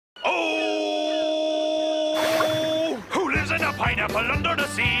pineapple under the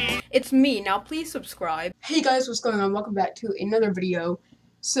sea. It's me. Now please subscribe. Hey guys, what's going on? Welcome back to another video.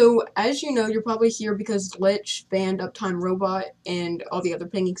 So, as you know, you're probably here because Glitch banned UptimeRobot and all the other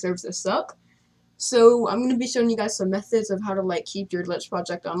pinging services suck. So, I'm going to be showing you guys some methods of how to keep your Glitch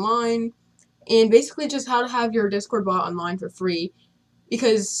project online, and basically just how to have your Discord bot online for free.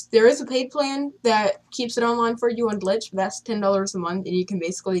 Because there is a paid plan that keeps it online for you on Glitch, but that's $10 a month, and you can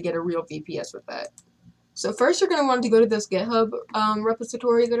basically get a real VPS with that. So first you're going to want to go to this GitHub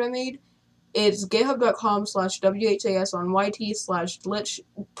repository that I made. It's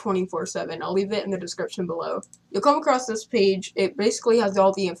github.com/whys/glitch24/7. I'll leave it in the description below. You'll come across this page. It basically has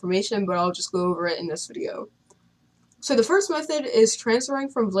all the information, but I'll just go over it in this video. So the first method is transferring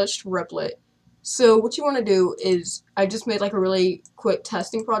from Glitch to replit. So what you want to do is, I just made a really quick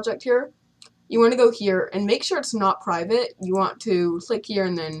testing project here. You want to go here and make sure it's not private. You want to click here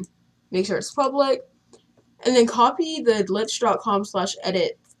and then make sure it's public. And then copy the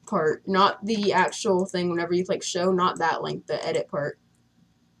glitch.com/edit part, not the actual thing whenever you click show, not that link, the edit part.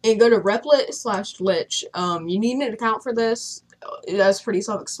 And go to replit/glitch. You need an account for this. That's pretty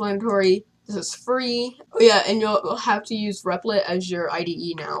self-explanatory. This is free. Oh yeah, and you'll have to use Replit as your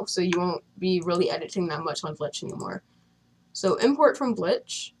IDE now, so you won't be really editing that much on Glitch anymore. So import from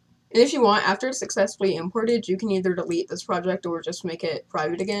Glitch. And if you want, after it's successfully imported, you can either delete this project or just make it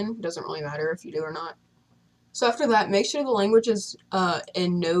private again. It doesn't really matter if you do or not. So after that, make sure the language is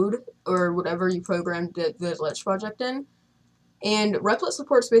in Node or whatever you programmed the Glitch project in. And Replit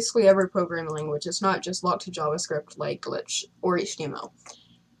supports basically every programming language. It's not just locked to JavaScript like Glitch or HTML.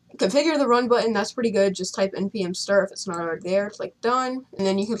 Configure the run button. That's pretty good. Just type npm start if it's not already there. Click done. And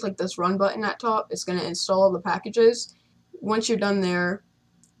then you can click this run button at top. It's going to install all the packages. Once you're done there,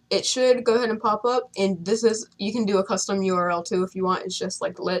 it should go ahead and pop up. And this is, you can do a custom URL too if you want. It's just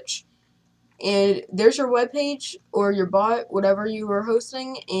like Glitch. And there's your web page or your bot, whatever you were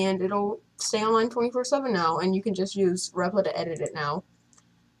hosting, and it'll stay online 24/7 now, and you can just use Replit to edit it now.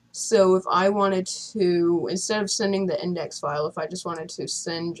 So if I wanted to, instead of sending the index file, if I just wanted to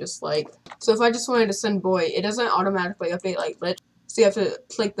send so if I just wanted to send boy, it doesn't automatically update like Glitch. So you have to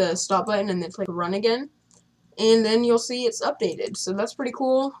click the stop button and then click run again. And then you'll see it's updated. So that's pretty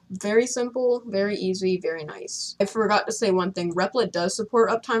cool. Very simple, very easy, very nice. I forgot to say one thing. Replit does support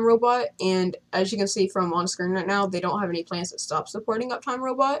UptimeRobot, and as you can see from on screen right now, they don't have any plans to stop supporting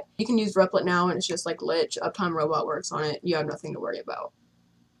UptimeRobot. You can use Replit now, and it's just like Glitch. UptimeRobot works on it. You have nothing to worry about.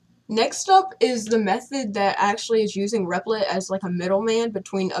 Next up is the method that actually is using Replit as like a middleman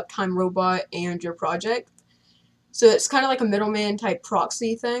between UptimeRobot and your project. So it's kind of like a middleman type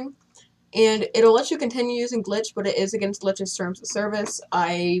proxy thing. And it'll let you continue using Glitch, but it is against Glitch's terms of service.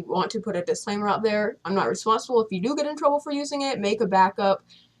 I want to put a disclaimer out there. I'm not responsible if you do get in trouble for using it. Make a backup.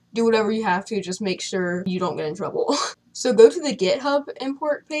 Do whatever you have to. Just make sure you don't get in trouble. So go to the GitHub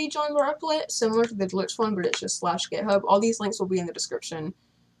import page on Replit, similar to the Glitch one, but it's just /GitHub. All these links will be in the description.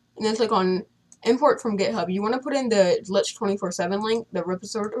 And then click on import from GitHub. You want to put in the Glitch 24/7 link, the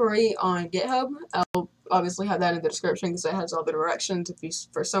repository on GitHub. I'll obviously have that in the description because it has all the directions if you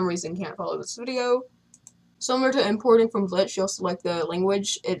for some reason can't follow this video. Similar to importing from Glitch, you'll select the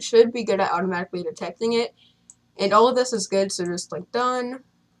language. It should be good at automatically detecting it. And all of this is good, so just click done.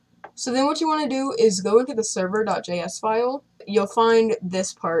 So then what you want to do is go into the server.js file. You'll find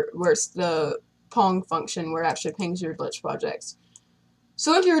this part where it's the pong function where it actually pings your Glitch projects.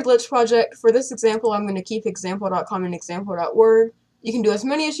 So if your Glitch project, for this example, I'm going to keep example.com and example.org. You can do as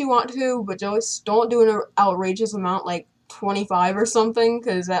many as you want to, but just don't do an outrageous amount like 25 or something,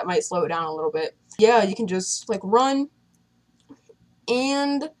 because that might slow it down a little bit. Yeah, you can just click run,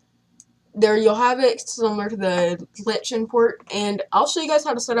 and there you'll have it, similar to the Glitch import. And I'll show you guys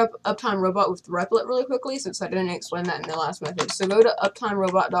how to set up UptimeRobot with Replit really quickly, since I didn't explain that in the last method. So go to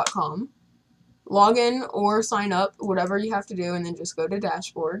uptimerobot.com. Log in or sign up, whatever you have to do, and then just go to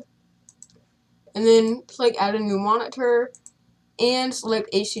dashboard. And then click add a new monitor and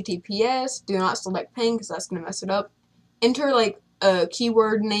select HTTPS. Do not select ping because that's going to mess it up. Enter a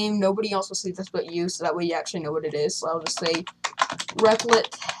keyword name. Nobody else will see this but you, so that way you actually know what it is. So I'll just say replit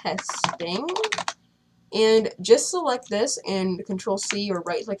testing. And just select this and Control C or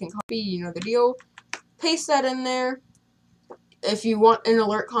right click and copy, you know the deal. Paste that in there. If you want an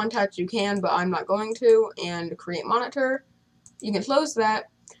alert contact, you can, but I'm not going to. And create monitor. You can close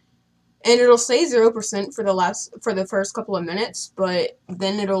that, and it'll say 0% for the first couple of minutes, but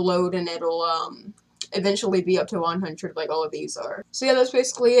then it'll load and it'll eventually be up to 100 like all of these are. So yeah, that's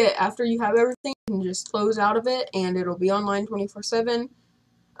basically it. After you have everything, you can just close out of it, and it'll be online 24/7.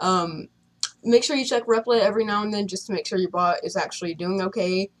 Make sure you check Replit every now and then just to make sure your bot is actually doing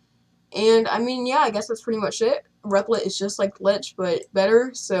okay. And I mean, yeah, I guess that's pretty much it. Replit is just like Glitch, but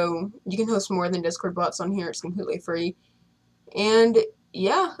better, so you can host more than Discord bots on here. It's completely free. And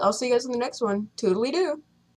yeah, I'll see you guys in the next one. Toodly-doo!